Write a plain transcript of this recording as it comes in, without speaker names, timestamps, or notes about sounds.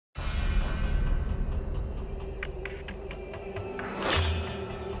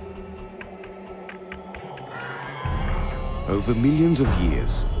Over millions of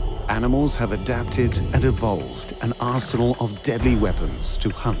years, animals have adapted and evolved an arsenal of deadly weapons to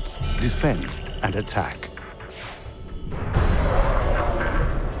hunt, defend, and attack.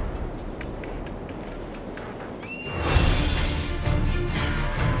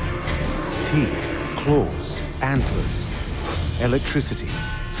 Teeth, claws, antlers, electricity,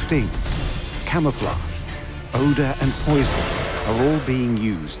 stings, camouflage, odor, and poisons are all being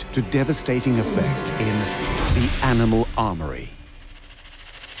used to devastating effect in the animal armory.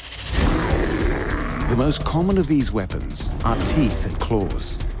 The most common of these weapons are teeth and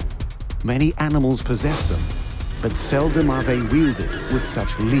claws. Many animals possess them, but seldom are they wielded with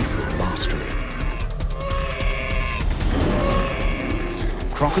such lethal mastery.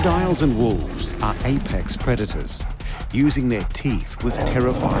 Crocodiles and wolves are apex predators, using their teeth with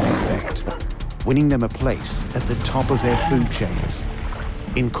terrifying effect, winning them a place at the top of their food chains.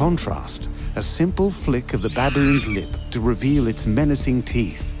 In contrast, a simple flick of the baboon's lip to reveal its menacing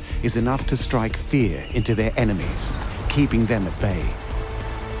teeth is enough to strike fear into their enemies, keeping them at bay.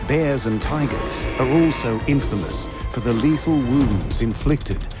 Bears and tigers are also infamous for the lethal wounds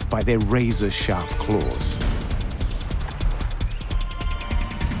inflicted by their razor-sharp claws.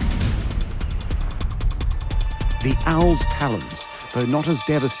 The owl's talons, though not as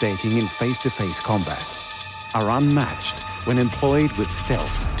devastating in face-to-face combat, are unmatched when employed with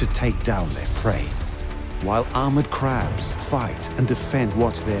stealth to take down their prey, while armored crabs fight and defend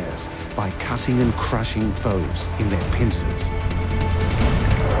what's theirs by cutting and crushing foes in their pincers.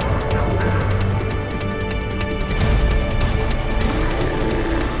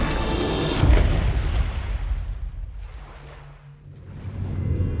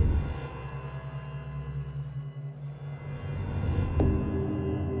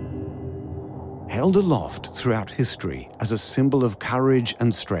 Held aloft throughout history as a symbol of courage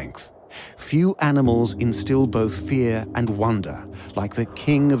and strength, few animals instill both fear and wonder like the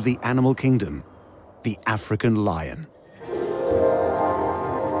king of the animal kingdom, the African lion.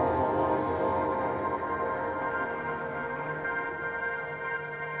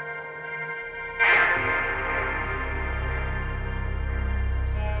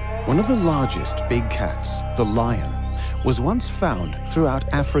 One of the largest big cats, the lion, was once found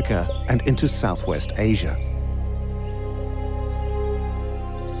throughout Africa and into Southwest Asia.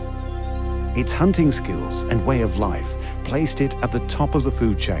 Its hunting skills and way of life placed it at the top of the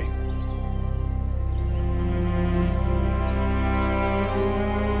food chain.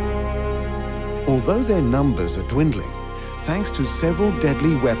 Although their numbers are dwindling, thanks to several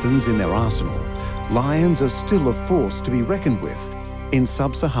deadly weapons in their arsenal, lions are still a force to be reckoned with in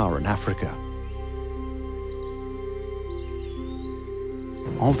sub-Saharan Africa.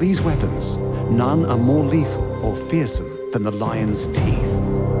 Of these weapons, none are more lethal or fearsome than the lion's teeth.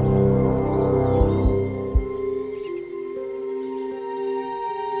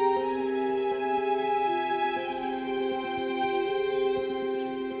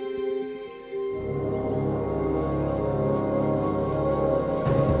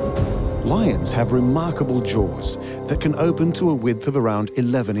 Lions have remarkable jaws that can open to a width of around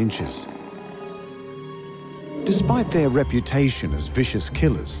 11 inches. Despite their reputation as vicious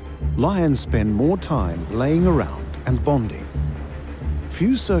killers, lions spend more time laying around and bonding.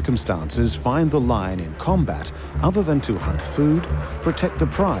 Few circumstances find the lion in combat other than to hunt food, protect the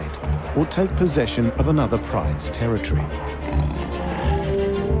pride, or take possession of another pride's territory.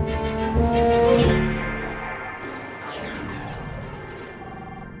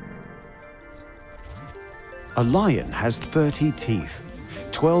 A lion has 30 teeth,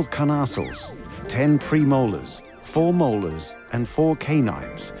 12 carnassials, 10 premolars, 4 molars, and 4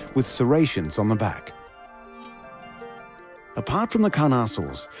 canines with serrations on the back. Apart from the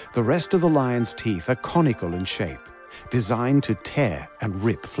carnassials, the rest of the lion's teeth are conical in shape, designed to tear and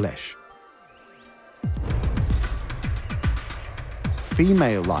rip flesh.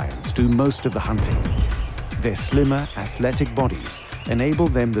 Female lions do most of the hunting. Their slimmer, athletic bodies enable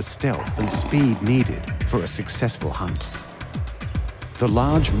them the stealth and speed needed for a successful hunt. The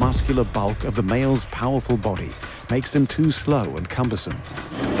large muscular bulk of the male's powerful body makes them too slow and cumbersome,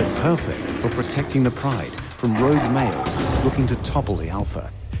 but perfect for protecting the pride from rogue males looking to topple the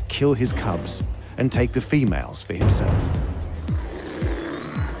alpha, kill his cubs, and take the females for himself.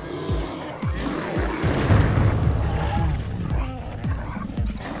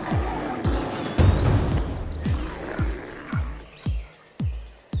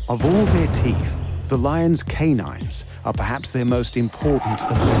 Of all their teeth, the lion's canines are perhaps their most important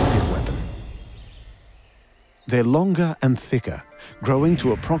offensive weapon. They're longer and thicker, growing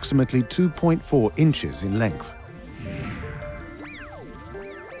to approximately 2.4 inches in length.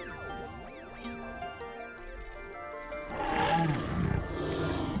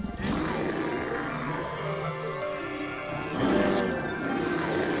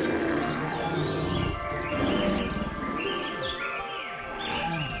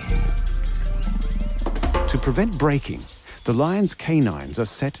 To prevent breaking, the lion's canines are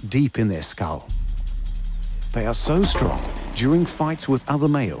set deep in their skull. They are so strong, during fights with other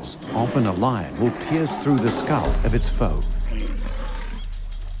males, often a lion will pierce through the skull of its foe.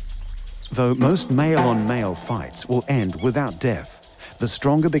 Though most male-on-male fights will end without death, the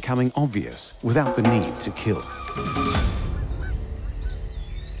stronger becoming obvious without the need to kill.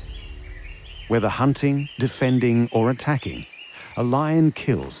 Whether hunting, defending, or attacking, a lion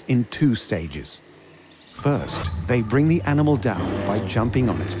kills in 2 stages. First, they bring the animal down by jumping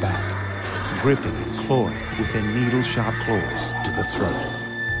on its back, gripping and clawing with their needle-sharp claws to the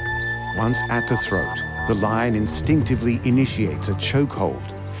throat. Once at the throat, the lion instinctively initiates a chokehold,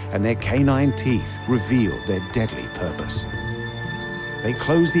 and their canine teeth reveal their deadly purpose. They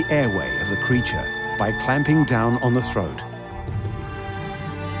close the airway of the creature by clamping down on the throat,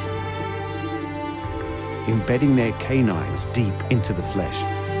 embedding their canines deep into the flesh.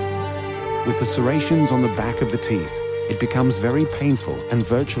 With the serrations on the back of the teeth, it becomes very painful and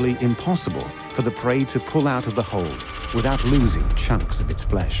virtually impossible for the prey to pull out of the hold without losing chunks of its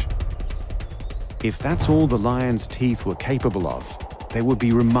flesh. If that's all the lion's teeth were capable of, they would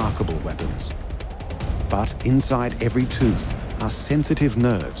be remarkable weapons. But inside every tooth are sensitive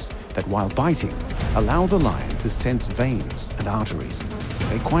nerves that, while biting, allow the lion to sense veins and arteries.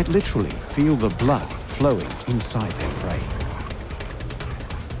 They quite literally feel the blood flowing inside their prey.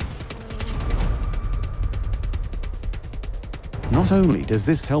 Not only does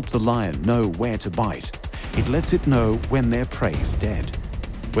this help the lion know where to bite, it lets it know when their prey is dead.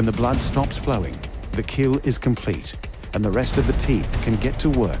 When the blood stops flowing, the kill is complete, and the rest of the teeth can get to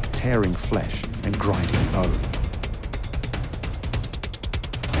work tearing flesh and grinding bone.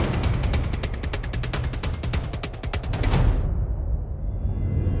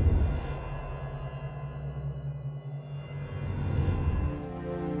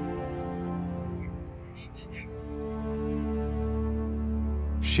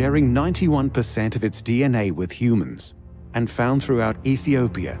 Sharing 91% of its DNA with humans, and found throughout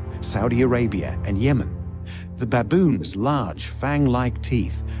Ethiopia, Saudi Arabia, and Yemen, the baboon's large fang-like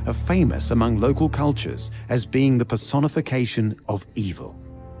teeth are famous among local cultures as being the personification of evil.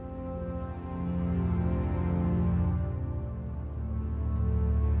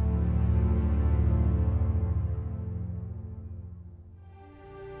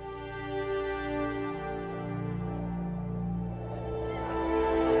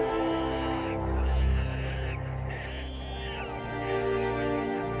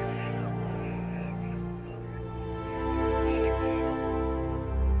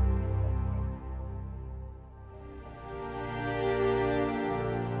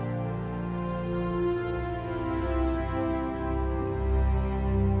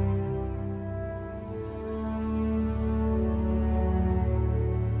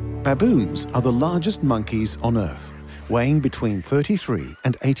 Baboons are the largest monkeys on Earth, weighing between 33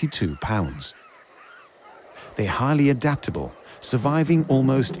 and 82 pounds. They're highly adaptable, surviving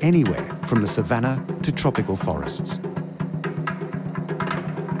almost anywhere from the savanna to tropical forests.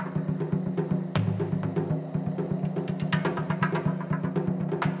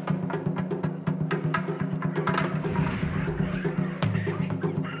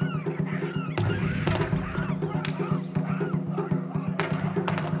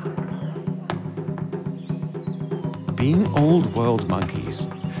 Being old-world monkeys,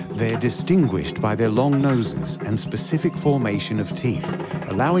 they're distinguished by their long noses and specific formation of teeth,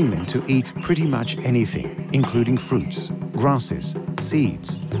 allowing them to eat pretty much anything, including fruits, grasses,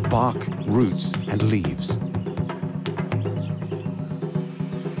 seeds, bark, roots, and leaves.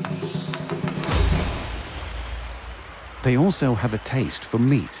 They also have a taste for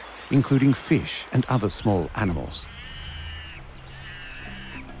meat, including fish and other small animals.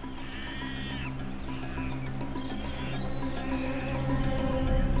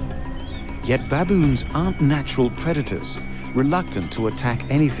 Yet baboons aren't natural predators, reluctant to attack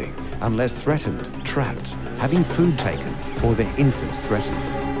anything unless threatened, trapped, having food taken, or their infants threatened.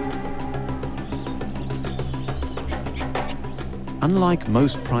 Unlike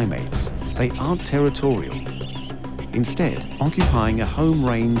most primates, they aren't territorial, instead occupying a home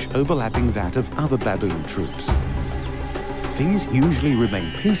range overlapping that of other baboon troops. Things usually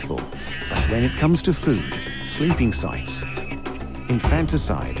remain peaceful, but when it comes to food, sleeping sites,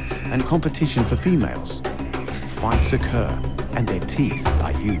 infanticide, and competition for females, fights occur and their teeth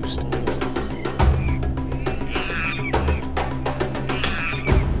are used.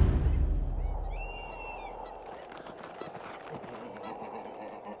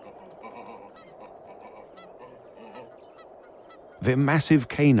 Their massive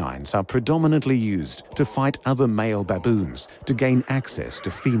canines are predominantly used to fight other male baboons to gain access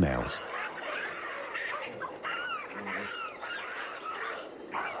to females.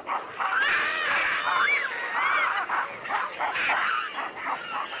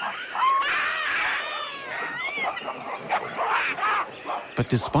 But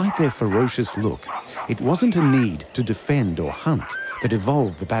despite their ferocious look, it wasn't a need to defend or hunt that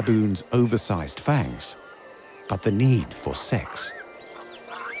evolved the baboon's oversized fangs, but the need for sex.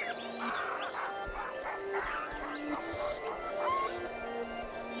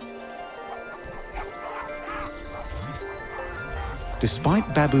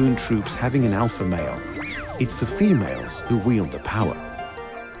 Despite baboon troops having an alpha male, it's the females who wield the power.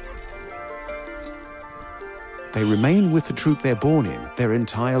 They remain with the troop they're born in their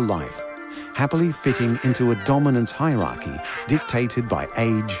entire life, happily fitting into a dominance hierarchy dictated by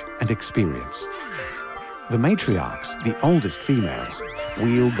age and experience. The matriarchs, the oldest females,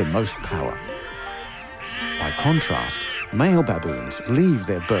 wield the most power. By contrast, male baboons leave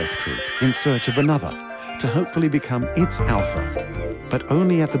their birth troop in search of another to hopefully become its alpha, but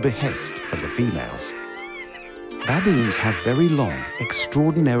only at the behest of the females. Baboons have very long,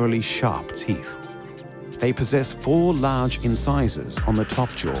 extraordinarily sharp teeth. They possess 4 large incisors on the top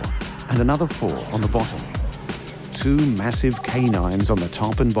jaw and another 4 on the bottom. 2 massive canines on the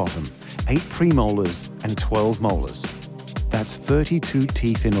top and bottom, 8 premolars and 12 molars. That's 32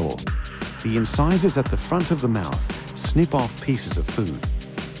 teeth in all. The incisors at the front of the mouth snip off pieces of food.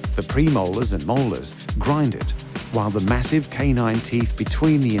 The premolars and molars grind it, while the massive canine teeth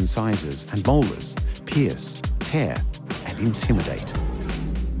between the incisors and molars pierce, tear, and intimidate.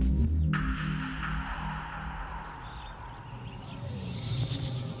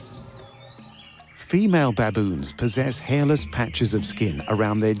 Female baboons possess hairless patches of skin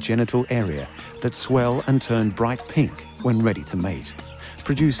around their genital area that swell and turn bright pink when ready to mate,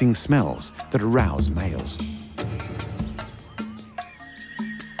 producing smells that arouse males.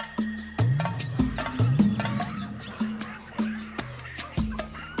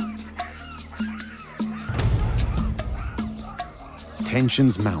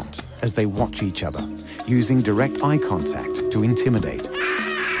 Tensions mount as they watch each other, using direct eye contact to intimidate,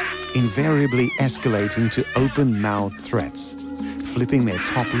 invariably escalating to open-mouthed threats, flipping their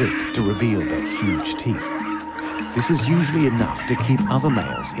top lip to reveal their huge teeth. This is usually enough to keep other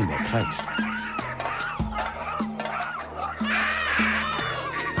males in their place.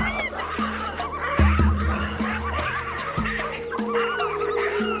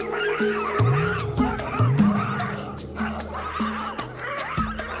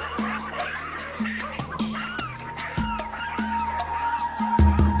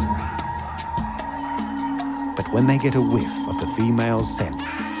 When they get a whiff of the female's scent,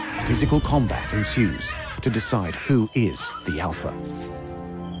 physical combat ensues to decide who is the alpha.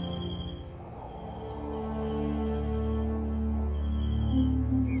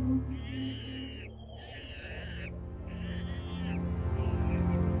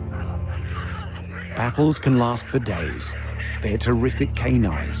 Battles can last for days, their terrific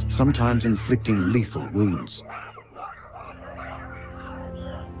canines sometimes inflicting lethal wounds.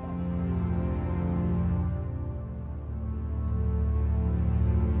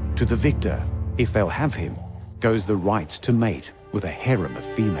 To the victor, if they'll have him, goes the right to mate with a harem of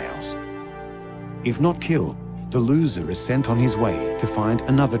females. If not killed, the loser is sent on his way to find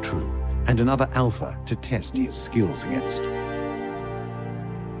another troop and another alpha to test his skills against.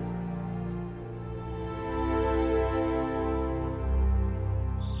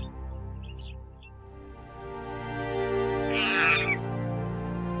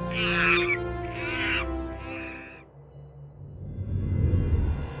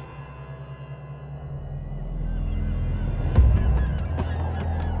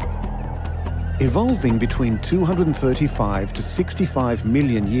 Evolving between 235 to 65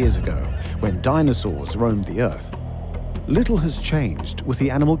 million years ago, when dinosaurs roamed the Earth, little has changed with the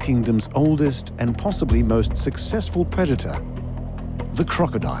animal kingdom's oldest and possibly most successful predator, the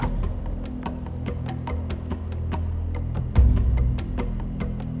crocodile.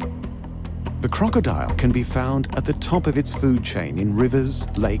 The crocodile can be found at the top of its food chain in rivers,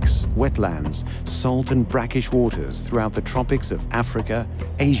 lakes, wetlands, salt and brackish waters throughout the tropics of Africa,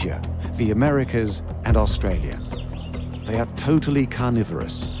 Asia, the Americas, and Australia. They are totally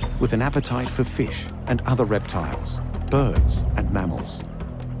carnivorous, with an appetite for fish and other reptiles, birds and mammals.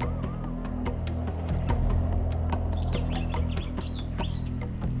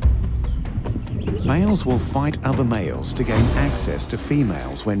 Males will fight other males to gain access to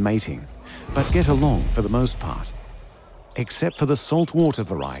females when mating, but get along for the most part, except for the saltwater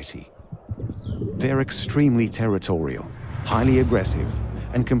variety. They're extremely territorial, highly aggressive,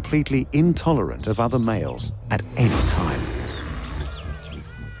 and completely intolerant of other males at any time.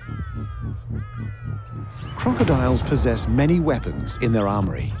 Crocodiles possess many weapons in their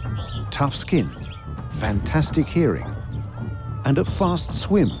armory: tough skin, fantastic hearing, and a fast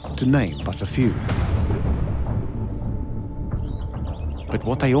swim, to name but a few. But But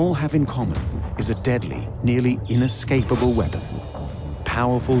what they all have in common is a deadly, nearly inescapable weapon.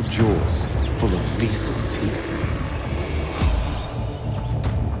 Powerful jaws full of lethal teeth.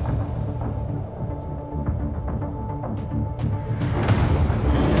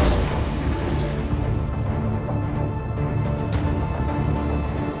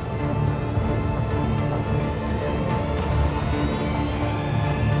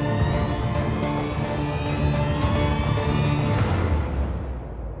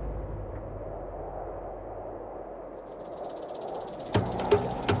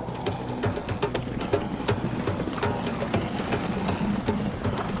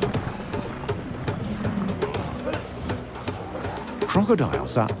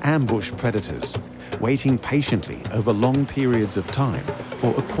 Crocodiles are ambush predators, waiting patiently over long periods of time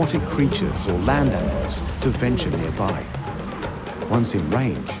for aquatic creatures or land animals to venture nearby. Once in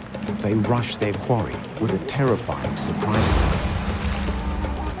range, they rush their quarry with a terrifying surprise attack.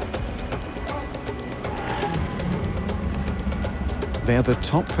 They are the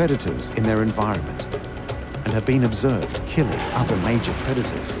top predators in their environment and have been observed killing other major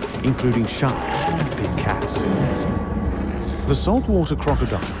predators, including sharks and big cats. The saltwater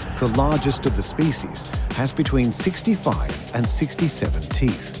crocodile, the largest of the species, has between 65 and 67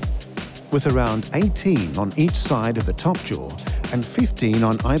 teeth, with around 18 on each side of the top jaw and 15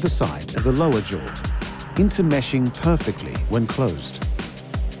 on either side of the lower jaw, intermeshing perfectly when closed.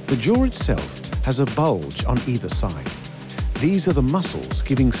 The jaw itself has a bulge on either side. These are the muscles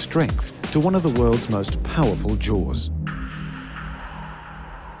giving strength to one of the world's most powerful jaws.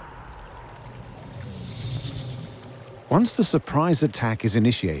 Once the surprise attack is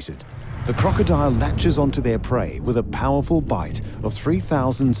initiated, the crocodile latches onto their prey with a powerful bite of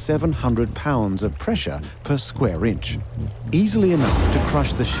 3,700 pounds of pressure per square inch, easily enough to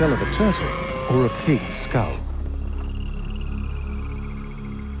crush the shell of a turtle or a pig's skull.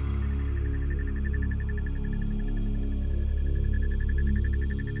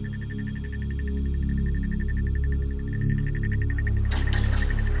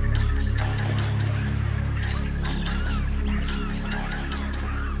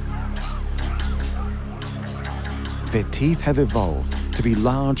 Their teeth have evolved to be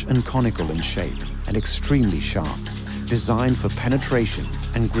large and conical in shape and extremely sharp, designed for penetration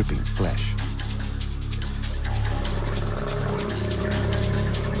and gripping flesh.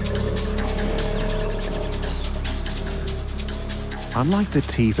 Unlike the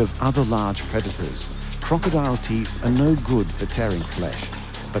teeth of other large predators, crocodile teeth are no good for tearing flesh,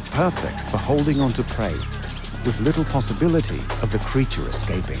 but perfect for holding onto prey, with little possibility of the creature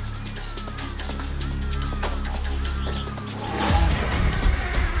escaping.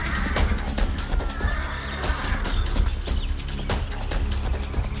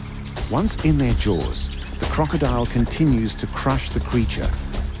 Once in their jaws, the crocodile continues to crush the creature,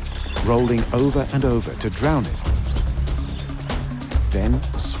 rolling over and over to drown it, then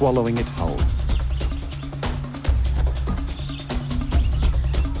swallowing it whole.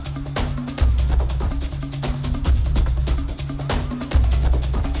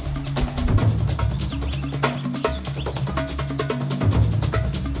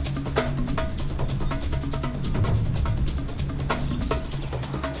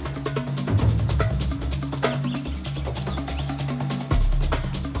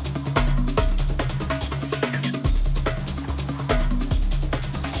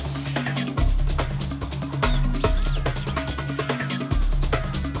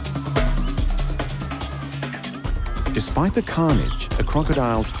 Despite the carnage a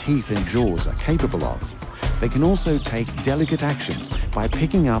crocodile's teeth and jaws are capable of, they can also take delicate action by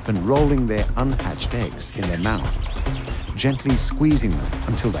picking up and rolling their unhatched eggs in their mouth, gently squeezing them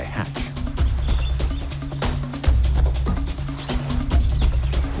until they hatch.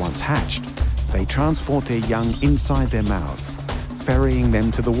 Once hatched, they transport their young inside their mouths, ferrying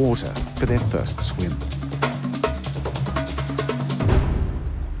them to the water for their first swim.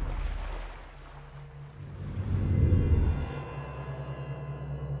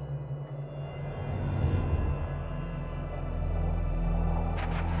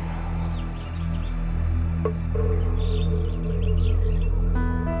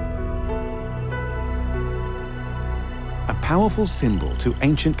 A powerful symbol to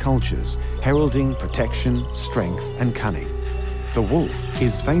ancient cultures, heralding protection, strength, and cunning. The wolf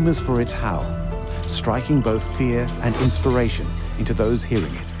is famous for its howl, striking both fear and inspiration into those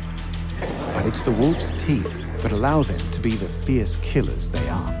hearing it. But it's the wolf's teeth that allow them to be the fierce killers they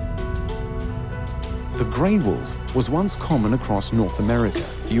are. The grey wolf was once common across North America,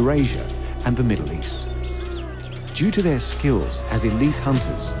 Eurasia, and the Middle East. Due to their skills as elite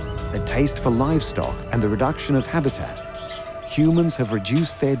hunters, a taste for livestock, and the reduction of habitat, humans have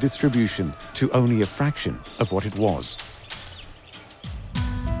reduced their distribution to only a fraction of what it was.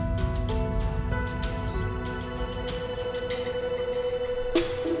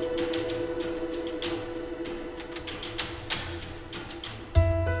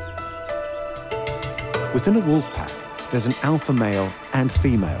 Within a wolf pack, there's an alpha male and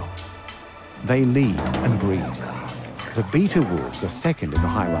female. They lead and breed. The beta wolves are second in the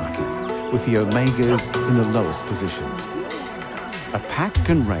hierarchy, with the omegas in the lowest position. A pack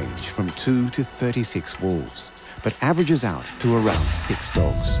can range from 2 to 36 wolves, but averages out to around 6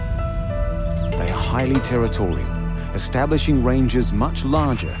 dogs. They are highly territorial, establishing ranges much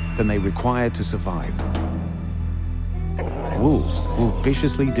larger than they require to survive. Wolves will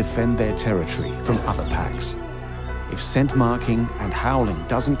viciously defend their territory from other packs. If scent marking and howling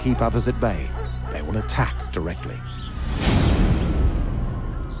doesn't keep others at bay, they will attack directly.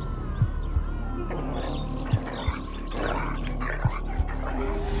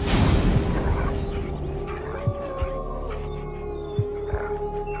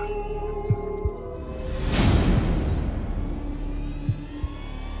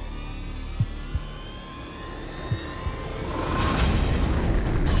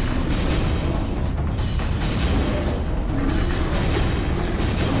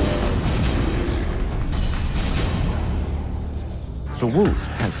 The wolf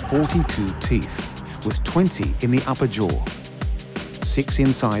has 42 teeth, with 20 in the upper jaw, 6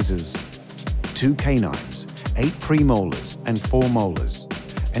 incisors, 2 canines, 8 premolars and 4 molars,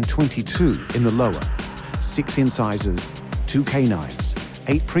 and 22 in the lower, 6 incisors, 2 canines,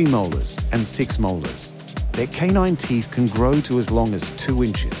 8 premolars and 6 molars. Their canine teeth can grow to as long as 2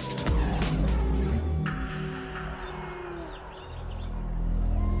 inches.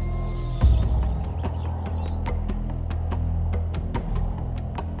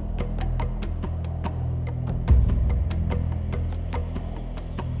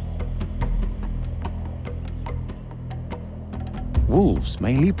 Wolves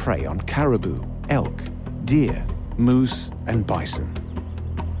mainly prey on caribou, elk, deer, moose, and bison.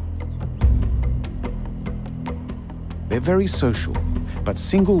 They're very social, but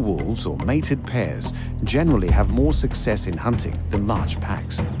single wolves or mated pairs generally have more success in hunting than large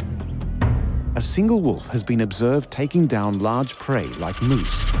packs. A single wolf has been observed taking down large prey like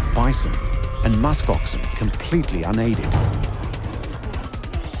moose, bison, and musk oxen completely unaided.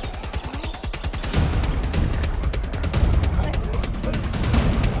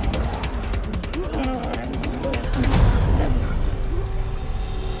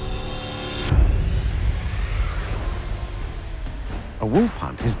 A wolf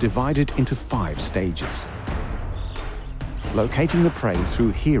hunt is divided into 5 stages. Locating the prey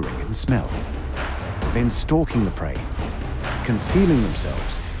through hearing and smell, then stalking the prey, concealing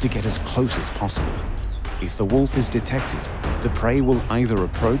themselves to get as close as possible. If the wolf is detected, the prey will either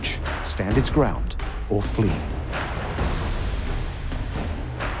approach, stand its ground, or flee.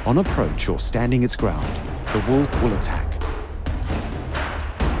 On approach or standing its ground, the wolf will attack.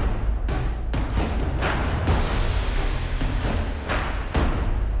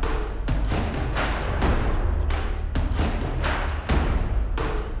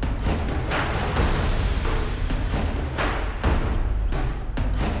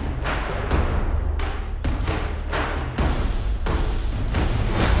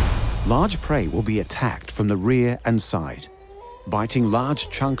 Large prey will be attacked from the rear and side, biting large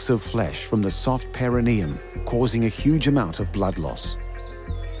chunks of flesh from the soft perineum, causing a huge amount of blood loss.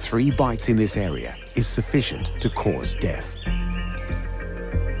 3 bites in this area is sufficient to cause death.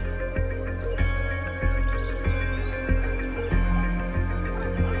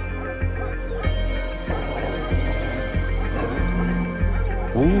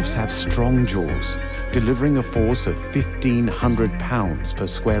 Wolves have strong jaws, delivering a force of 1,500 pounds per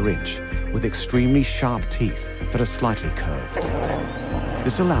square inch, with extremely sharp teeth that are slightly curved.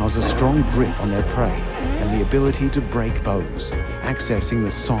 This allows a strong grip on their prey and the ability to break bones, accessing the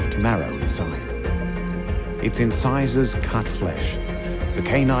soft marrow inside. Its incisors cut flesh. The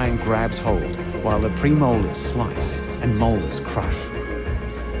canine grabs hold while the premolars slice and molars crush,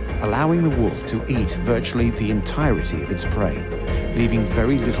 allowing the wolf to eat virtually the entirety of its prey, leaving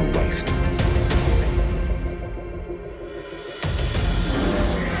very little waste.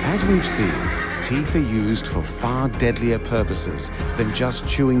 As we've seen, teeth are used for far deadlier purposes than just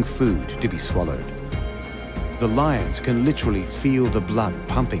chewing food to be swallowed. The lions can literally feel the blood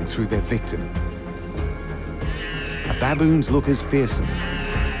pumping through their victim. A baboon's look is fearsome.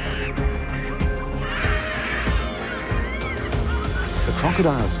 The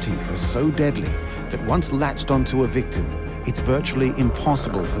crocodile's teeth are so deadly that once latched onto a victim, it's virtually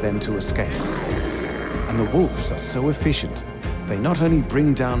impossible for them to escape. And the wolves are so efficient They not only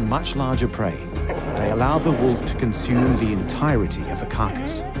bring down much larger prey, they allow the wolf to consume the entirety of the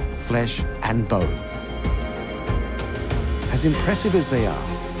carcass, flesh and bone. As impressive as they are,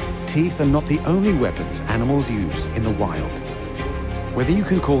 teeth are not the only weapons animals use in the wild. Whether you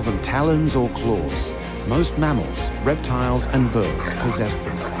can call them talons or claws, most mammals, reptiles and birds possess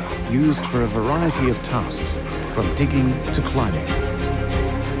them, used for a variety of tasks, from digging to climbing.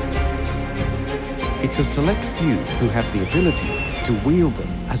 It's a select few who have the ability to wield them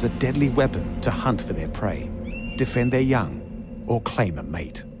as a deadly weapon to hunt for their prey, defend their young, or claim a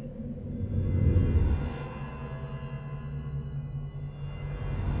mate.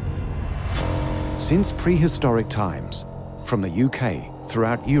 Since prehistoric times, from the UK,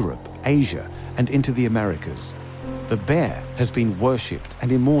 throughout Europe, Asia, and into the Americas, the bear has been worshipped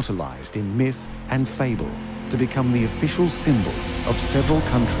and immortalized in myth and fable to become the official symbol of several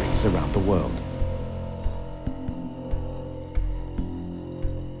countries around the world.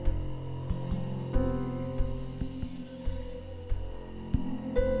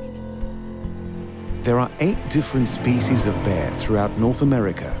 There are 8 different species of bear throughout North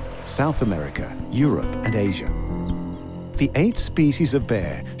America, South America, Europe, and Asia. The 8 species of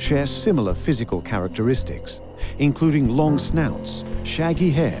bear share similar physical characteristics, including long snouts,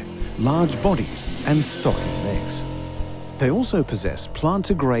 shaggy hair, large bodies, and stocky legs. They also possess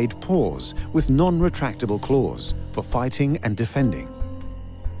plantigrade paws with non-retractable claws for fighting and defending.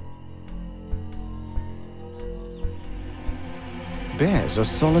 Bears are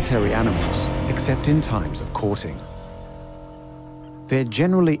solitary animals, except in times of courting. They're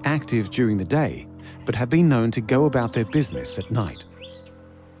generally active during the day, but have been known to go about their business at night.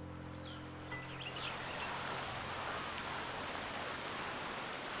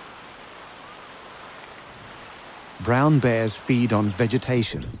 Brown bears feed on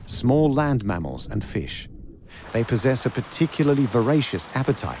vegetation, small land mammals and fish. They possess a particularly voracious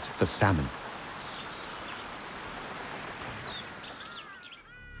appetite for salmon.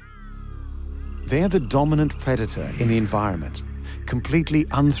 They're the dominant predator in the environment, completely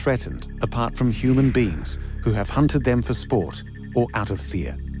unthreatened apart from human beings who have hunted them for sport or out of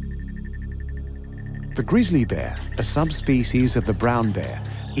fear. The grizzly bear, a subspecies of the brown bear,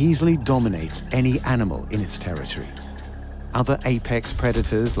 easily dominates any animal in its territory. Other apex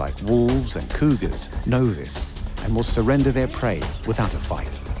predators like wolves and cougars know this and will surrender their prey without a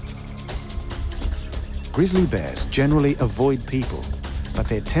fight. Grizzly bears generally avoid people, but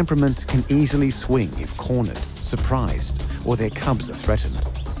their temperament can easily swing if cornered, surprised, or their cubs are threatened.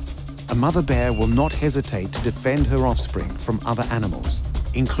 A mother bear will not hesitate to defend her offspring from other animals,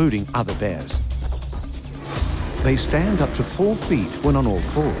 including other bears. They stand up to 4 feet when on all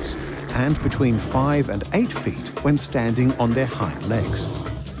fours, and between 5 and 8 feet when standing on their hind legs.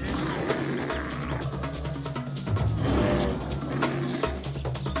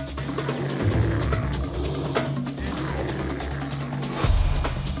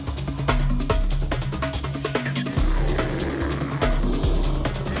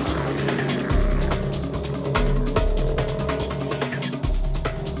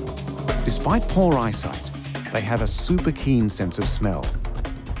 Despite poor eyesight, they have a super keen sense of smell,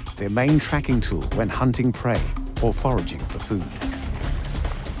 their main tracking tool when hunting prey or foraging for food.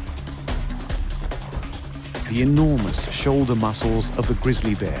 The enormous shoulder muscles of the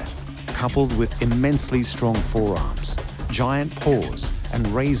grizzly bear, coupled with immensely strong forearms, giant paws, and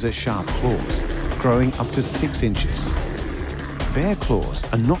razor-sharp claws, growing up to 6 inches. Bear claws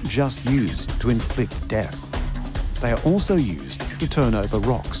are not just used to inflict death. They are also used to turn over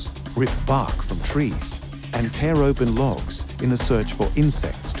rocks, rip bark from trees, and tear open logs in the search for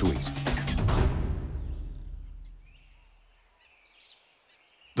insects to eat.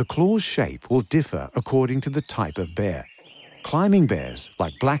 The claw's shape will differ according to the type of bear. Climbing bears,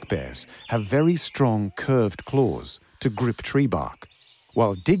 like black bears, have very strong curved claws to grip tree bark,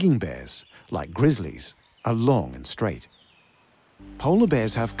 while digging bears, like grizzlies, are long and straight. Polar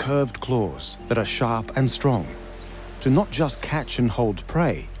bears have curved claws that are sharp and strong to not just catch and hold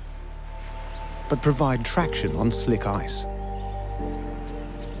prey, but provide traction on slick ice.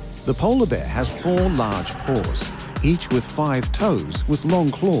 The polar bear has 4 large paws, each with 5 toes with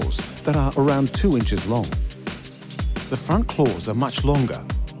long claws that are around 2 inches long. The front claws are much longer.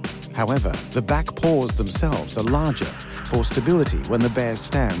 However, the back paws themselves are larger for stability when the bear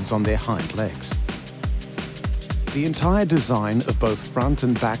stands on their hind legs. The entire design of both front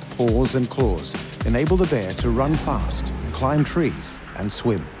and back paws and claws enable the bear to run fast, climb trees, and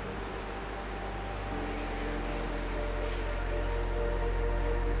swim.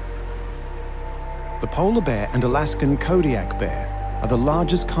 The polar bear and Alaskan Kodiak bear are the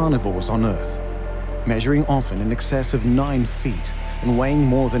largest carnivores on Earth. measuring often in excess of 9 feet and weighing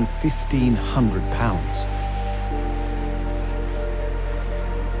more than 1,500 pounds.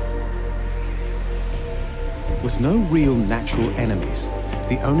 With no real natural enemies,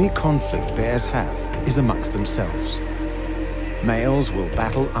 the only conflict bears have is amongst themselves. Males will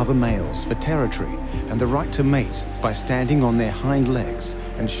battle other males for territory and the right to mate by standing on their hind legs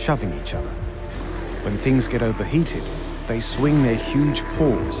and shoving each other. When things get overheated, they swing their huge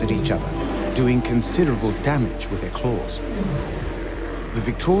paws at each other, doing considerable damage with their claws. The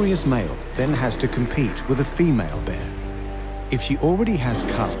victorious male then has to compete with a female bear. If she already has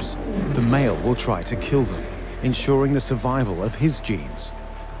cubs, the male will try to kill them, ensuring the survival of his genes.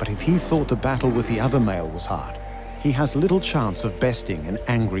 But if he thought the battle with the other male was hard, he has little chance of besting an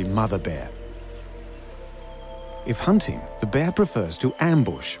angry mother bear. If hunting, the bear prefers to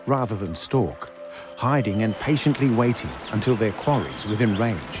ambush rather than stalk, hiding and patiently waiting until their quarry's within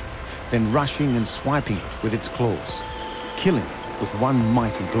range, then rushing and swiping it with its claws, killing it with one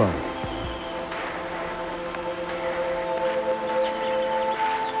mighty blow.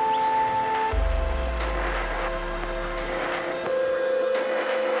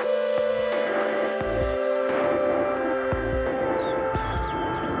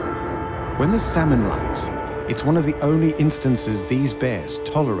 When the salmon runs, it's one of the only instances these bears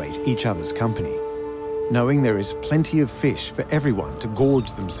tolerate each other's company, knowing there is plenty of fish for everyone to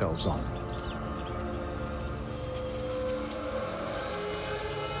gorge themselves on.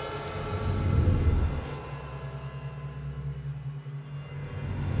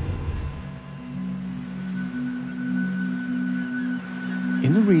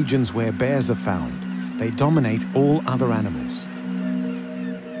 In the regions where bears are found, they dominate all other animals.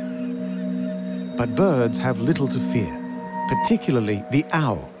 But birds have little to fear, particularly the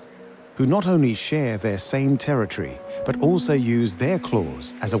owl, who not only share their same territory, but also use their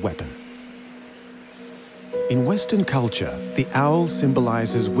claws as a weapon. In Western culture, the owl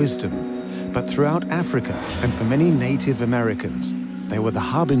symbolizes wisdom, but throughout Africa and for many Native Americans, they were the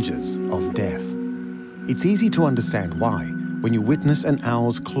harbingers of death. It's easy to understand why when you witness an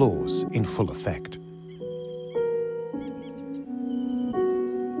owl's claws in full effect.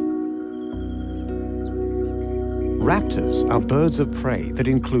 Raptors are birds of prey that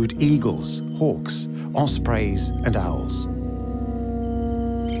include eagles, hawks, ospreys, and owls.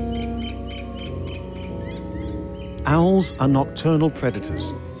 Owls are nocturnal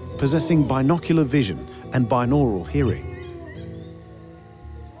predators, possessing binocular vision and binaural hearing.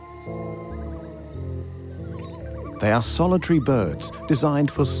 They are solitary birds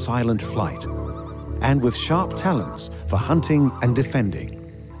designed for silent flight, and with sharp talons for hunting and defending.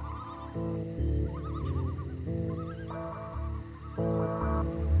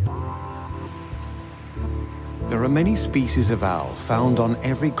 There are many species of owl found on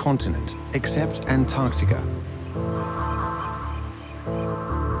every continent except Antarctica.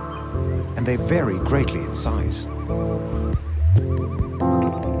 And they vary greatly in size.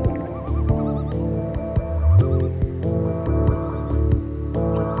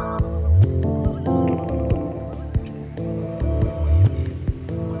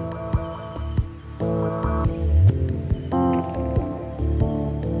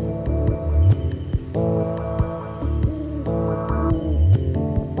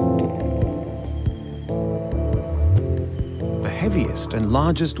 And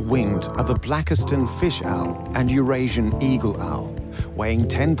largest winged are the Blackiston fish owl and Eurasian eagle owl, weighing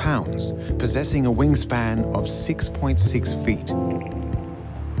 10 pounds, possessing a wingspan of 6.6 feet.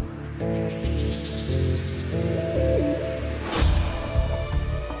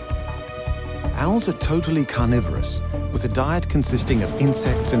 Owls are totally carnivorous, with a diet consisting of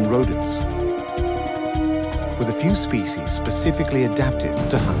insects and rodents, with a few species specifically adapted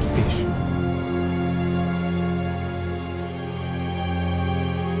to hunt fish.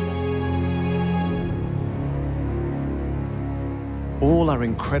 All are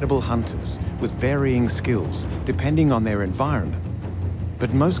incredible hunters with varying skills depending on their environment,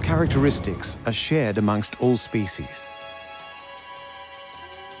 but most characteristics are shared amongst all species.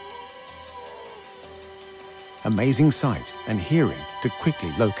 Amazing sight and hearing to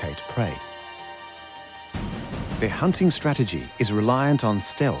quickly locate prey. Their hunting strategy is reliant on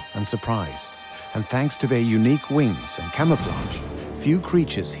stealth and surprise, and thanks to their unique wings and camouflage, few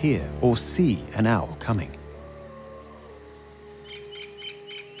creatures hear or see an owl coming.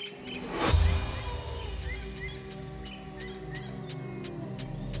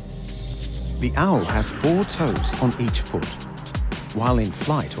 The owl has 4 toes on each foot. While in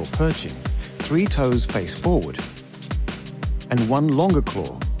flight or perching, 3 toes face forward, and one longer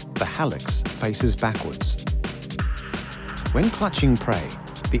claw, the hallux, faces backwards. When clutching prey,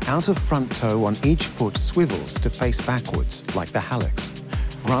 The outer front toe on each foot swivels to face backwards, like the hallux,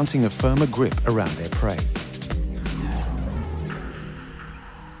 granting a firmer grip around their prey.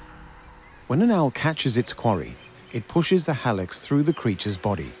 When an owl catches its quarry, it pushes the hallux through the creature's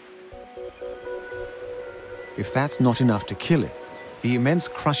body. If that's not enough to kill it, the immense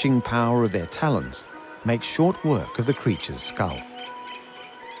crushing power of their talons makes short work of the creature's skull.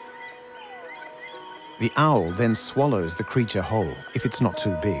 The owl then swallows the creature whole if it's not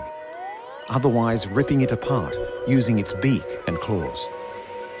too big, otherwise ripping it apart using its beak and claws.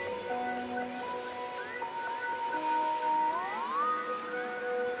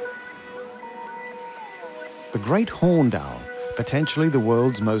 The great horned owl, potentially the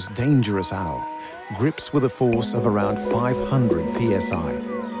world's most dangerous owl, grips with a force of around 500 psi.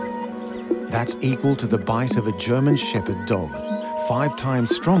 That's equal to the bite of a German shepherd dog, 5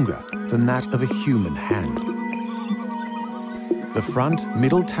 times stronger than that of a human hand. The front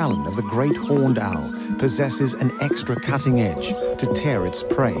middle talon of the great horned owl possesses an extra cutting edge to tear its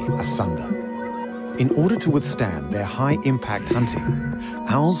prey asunder. In order to withstand their high-impact hunting,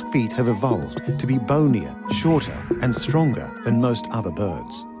 owls' feet have evolved to be bonier, shorter, and stronger than most other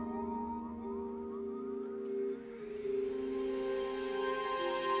birds.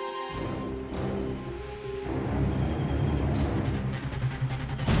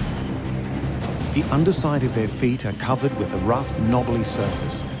 The underside of their feet are covered with a rough, knobbly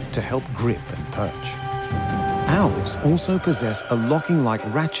surface to help grip and perch. Owls also possess a locking-like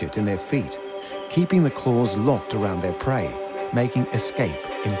ratchet in their feet, keeping the claws locked around their prey, making escape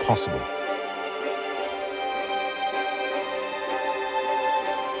impossible.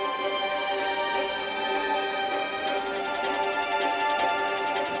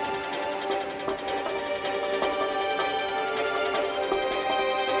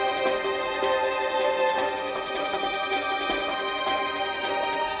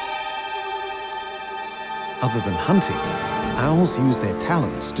 Other than hunting, owls use their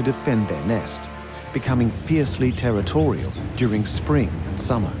talons to defend their nest, becoming fiercely territorial during spring and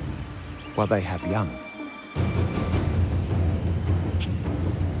summer, while they have young.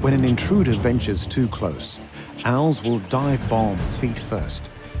 When an intruder ventures too close, owls will dive bomb feet first,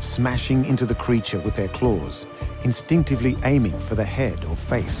 smashing into the creature with their claws, instinctively aiming for the head or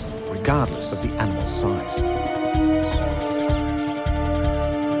face, regardless of the animal's size.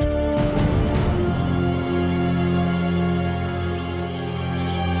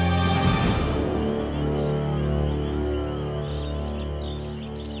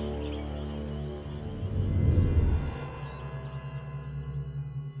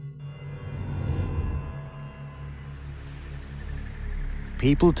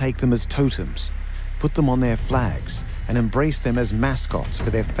 People take them as totems, put them on their flags, and embrace them as mascots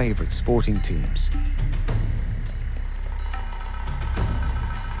for their favorite sporting teams.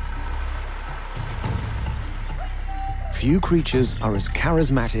 Few creatures are as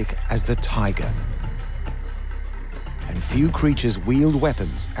charismatic as the tiger, and few creatures wield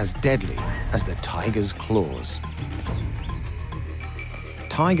weapons as deadly as the tiger's claws.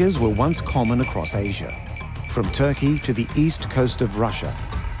 Tigers were once common across Asia, from Turkey to the east coast of Russia,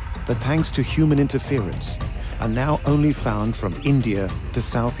 but thanks to human interference, are now only found from India to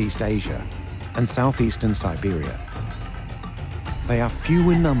Southeast Asia and southeastern Siberia. They are few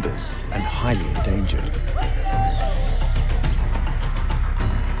in numbers and highly endangered.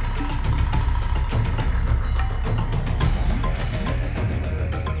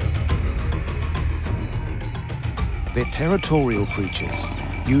 They're territorial creatures,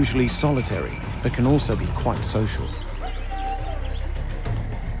 usually solitary, but can also be quite social.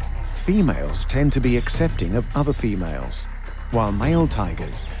 Females tend to be accepting of other females, while male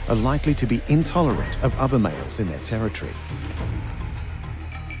tigers are likely to be intolerant of other males in their territory.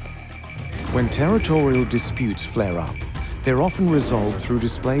 When territorial disputes flare up, they're often resolved through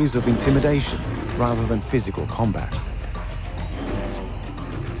displays of intimidation rather than physical combat.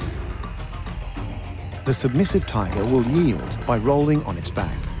 The submissive tiger will yield by rolling on its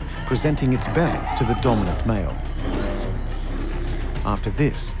back, presenting its belly to the dominant male. After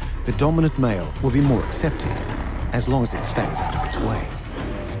this, the dominant male will be more accepting, as long as it stays out of its way.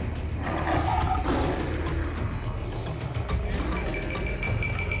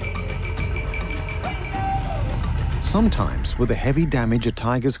 Sometimes, with the heavy damage a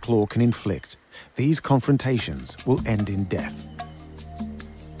tiger's claw can inflict, these confrontations will end in death.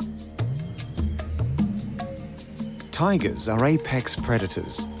 Tigers are apex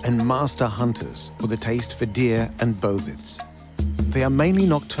predators and master hunters with a taste for deer and bovids. They are mainly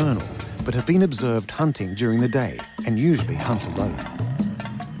nocturnal, but have been observed hunting during the day and usually hunt alone.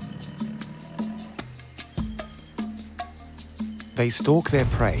 They stalk their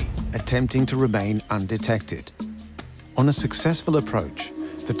prey, attempting to remain undetected. On a successful approach,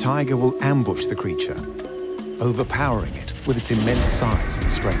 the tiger will ambush the creature, overpowering it with its immense size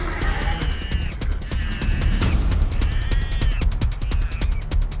and strength.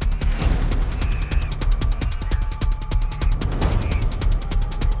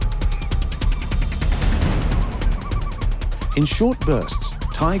 In short bursts,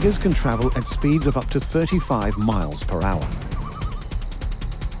 tigers can travel at speeds of up to 35 miles per hour.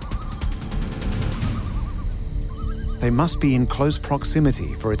 They must be in close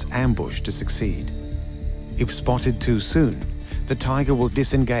proximity for its ambush to succeed. If spotted too soon, the tiger will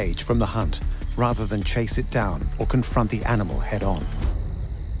disengage from the hunt rather than chase it down or confront the animal head-on.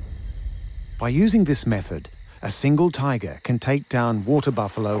 By using this method, a single tiger can take down water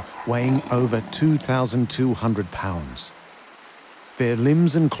buffalo weighing over 2,200 pounds. Their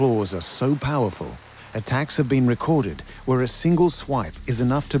limbs and claws are so powerful, attacks have been recorded where a single swipe is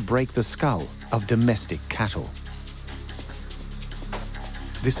enough to break the skull of domestic cattle.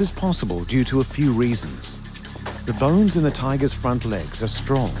 This is possible due to a few reasons. The bones in the tiger's front legs are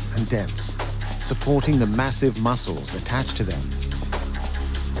strong and dense, supporting the massive muscles attached to them.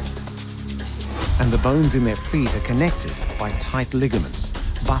 And the bones in their feet are connected by tight ligaments,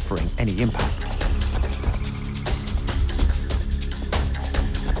 buffering any impact.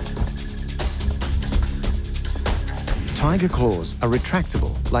 Tiger claws are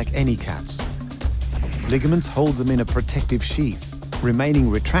retractable like any cat's. Ligaments hold them in a protective sheath, remaining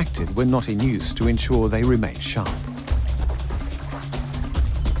retracted when not in use to ensure they remain sharp.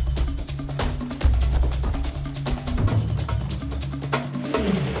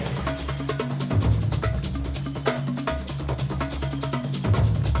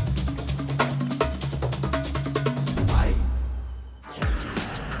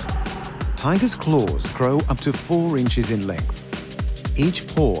 Tigers' claws grow up to 4 inches in length. Each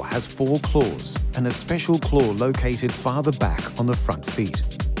paw has 4 claws and a special claw located farther back on the front feet.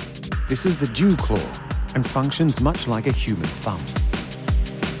 This is the dew claw and functions much like a human thumb.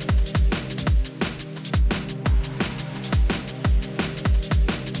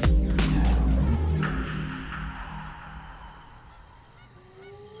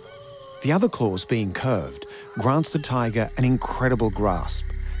 The other claws, being curved, grants the tiger an incredible grasp,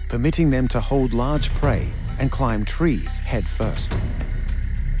 permitting them to hold large prey and climb trees head first.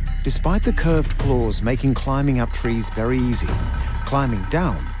 Despite the curved claws making climbing up trees very easy, climbing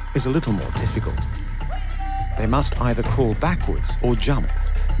down is a little more difficult. They must either crawl backwards or jump,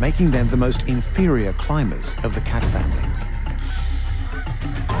 making them the most inferior climbers of the cat family.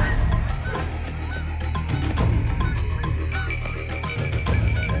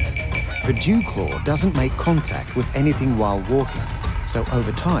 The dew claw doesn't make contact with anything while walking, so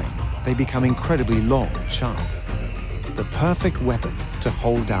over time, they become incredibly long and sharp. The perfect weapon to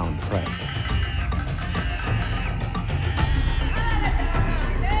hold down prey.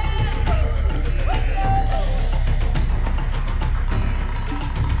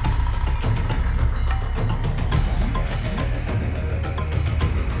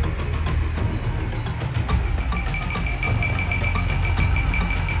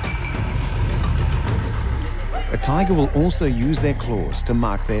 A tiger will also use their claws to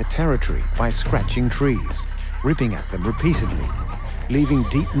mark their territory by scratching trees, ripping at them repeatedly, leaving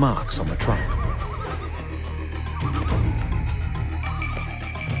deep marks on the trunk.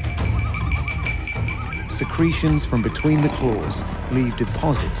 Secretions from between the claws leave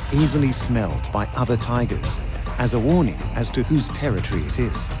deposits easily smelled by other tigers as a warning as to whose territory it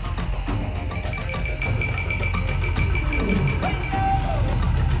is.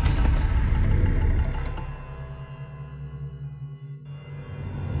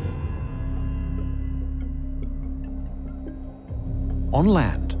 On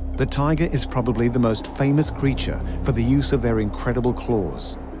land, the tiger is probably the most famous creature for the use of their incredible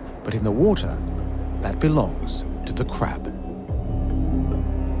claws. But in the water, that belongs to the crab.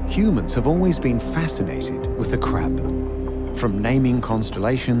 Humans have always been fascinated with the crab. From naming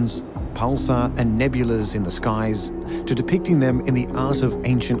constellations, pulsar and nebulas in the skies, to depicting them in the art of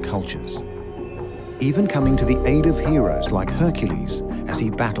ancient cultures. Even coming to the aid of heroes like Hercules as he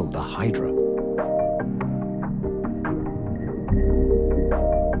battled the Hydra.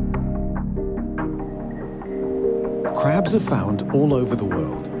 Crabs are found all over the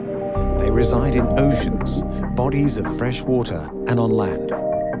world. They reside in oceans, bodies of fresh water, and on land.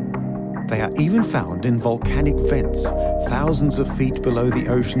 They are even found in volcanic vents, thousands of feet below the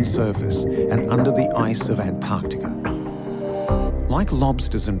ocean surface and under the ice of Antarctica. Like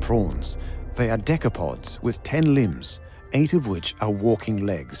lobsters and prawns, they are decapods with 10 limbs, 8 of which are walking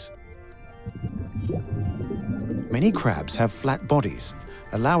legs. Many crabs have flat bodies,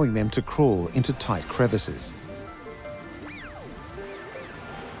 allowing them to crawl into tight crevices.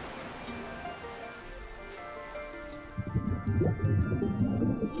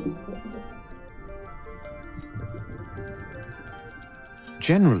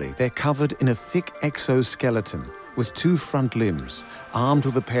 Generally, they're covered in a thick exoskeleton with 2 front limbs, armed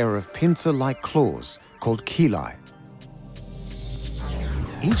with a pair of pincer-like claws called chelae.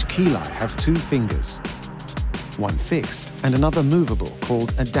 Each chelae have 2 fingers, one fixed and another movable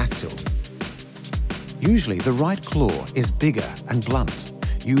called a dactyl. Usually the right claw is bigger and blunt,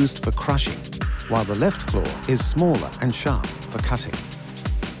 used for crushing, while the left claw is smaller and sharp for cutting.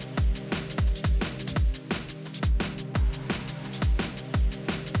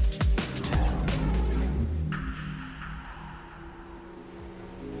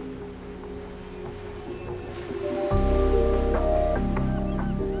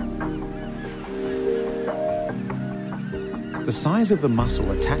 The size of the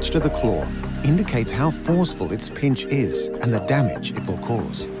muscle attached to the claw indicates how forceful its pinch is and the damage it will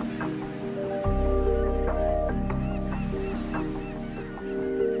cause.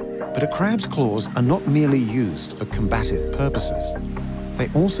 But a crab's claws are not merely used for combative purposes. They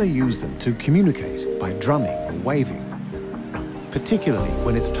also use them to communicate by drumming and waving, particularly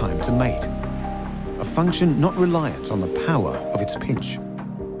when it's time to mate, a function not reliant on the power of its pinch.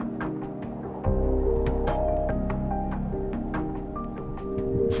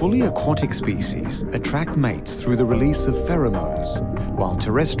 Fully aquatic species attract mates through the release of pheromones, while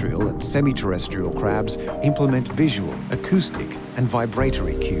terrestrial and semi-terrestrial crabs implement visual, acoustic, and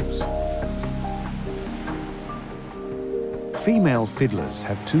vibratory cues. Female fiddlers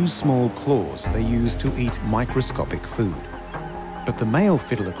have 2 small claws they use to eat microscopic food. But the male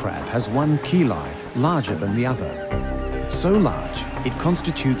fiddler crab has 1 chelae larger than the other. So large, it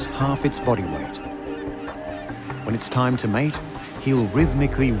constitutes half its body weight. When it's time to mate, he'll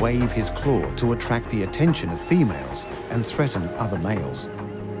rhythmically wave his claw to attract the attention of females and threaten other males.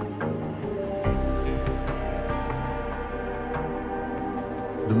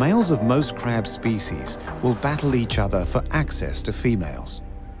 The males of most crab species will battle each other for access to females.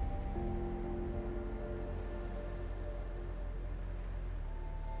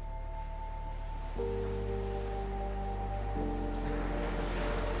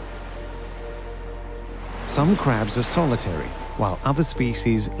 Some crabs are solitary, while other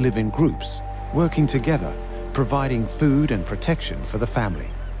species live in groups, working together, providing food and protection for the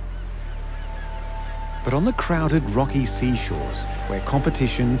family. But on the crowded rocky seashores, where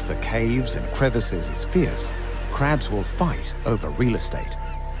competition for caves and crevices is fierce, crabs will fight over real estate.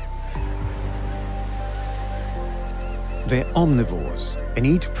 They're omnivores and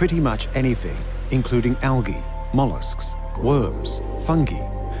eat pretty much anything, including algae, mollusks, worms, fungi,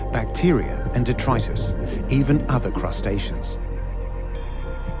 bacteria and detritus, even other crustaceans.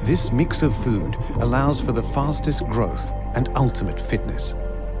 This mix of food allows for the fastest growth and ultimate fitness.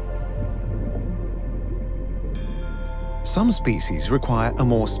 Some species require a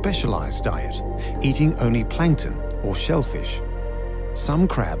more specialized diet, eating only plankton or shellfish. Some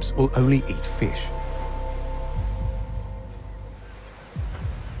crabs will only eat fish.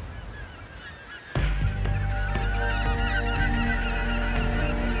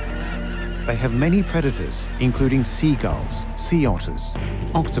 They have many predators, including seagulls, sea otters,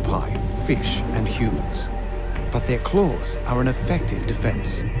 octopi, fish, and humans. But their claws are an effective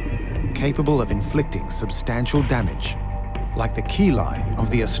defense, capable of inflicting substantial damage, like the chelae of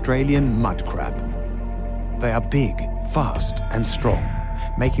the Australian mud crab. They are big, fast, and strong,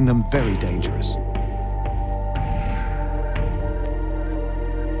 making them very dangerous.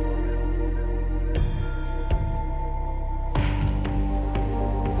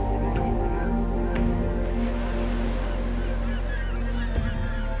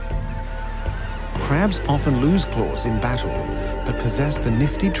 Crabs often lose claws in battle, but possess the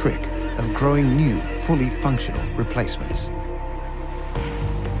nifty trick of growing new, fully functional replacements.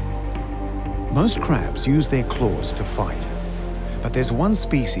 Most crabs use their claws to fight, but there's one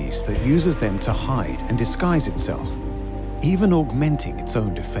species that uses them to hide and disguise itself, even augmenting its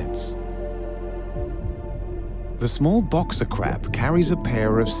own defense. The small boxer crab carries a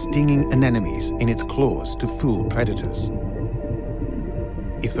pair of stinging anemones in its claws to fool predators.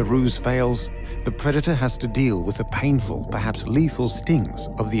 If the ruse fails, the predator has to deal with the painful, perhaps lethal stings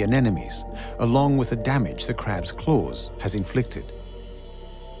of the anemones, along with the damage the crab's claws has inflicted.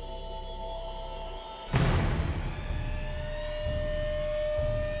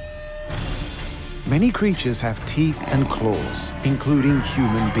 Many creatures have teeth and claws, including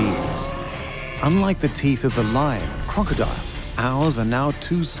human beings. Unlike the teeth of the lion and crocodile, ours are now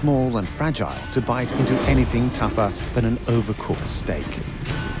too small and fragile to bite into anything tougher than an overcooked steak.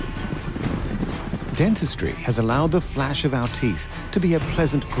 Dentistry has allowed the flash of our teeth to be a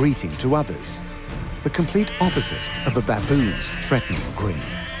pleasant greeting to others, the complete opposite of a baboon's threatening grin.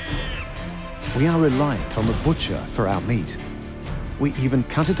 We are reliant on the butcher for our meat. We even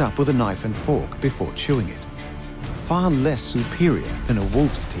cut it up with a knife and fork before chewing it. Far less superior than a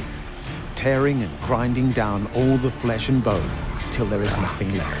wolf's teeth, tearing and grinding down all the flesh and bone till there is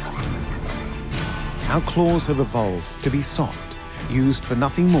nothing left. Our claws have evolved to be soft, used for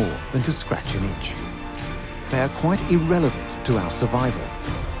nothing more than to scratch and itch. They are quite irrelevant to our survival,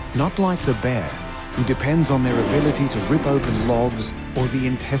 not like the bear, who depends on their ability to rip open logs or the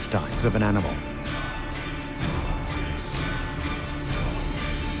intestines of an animal.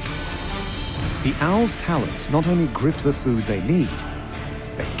 The owl's talons not only grip the food they need,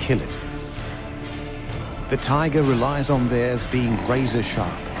 they kill it. The tiger relies on theirs being razor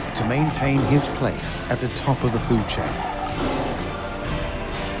sharp to maintain his place at the top of the food chain.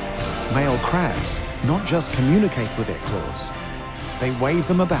 Male crabs not just communicate with their claws, they wave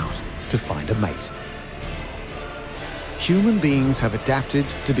them about to find a mate. Human beings have adapted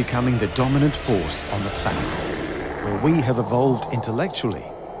to becoming the dominant force on the planet. Where we have evolved intellectually,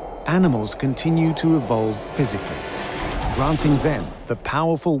 animals continue to evolve physically, granting them the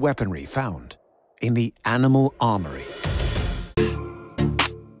powerful weaponry found in the animal armory.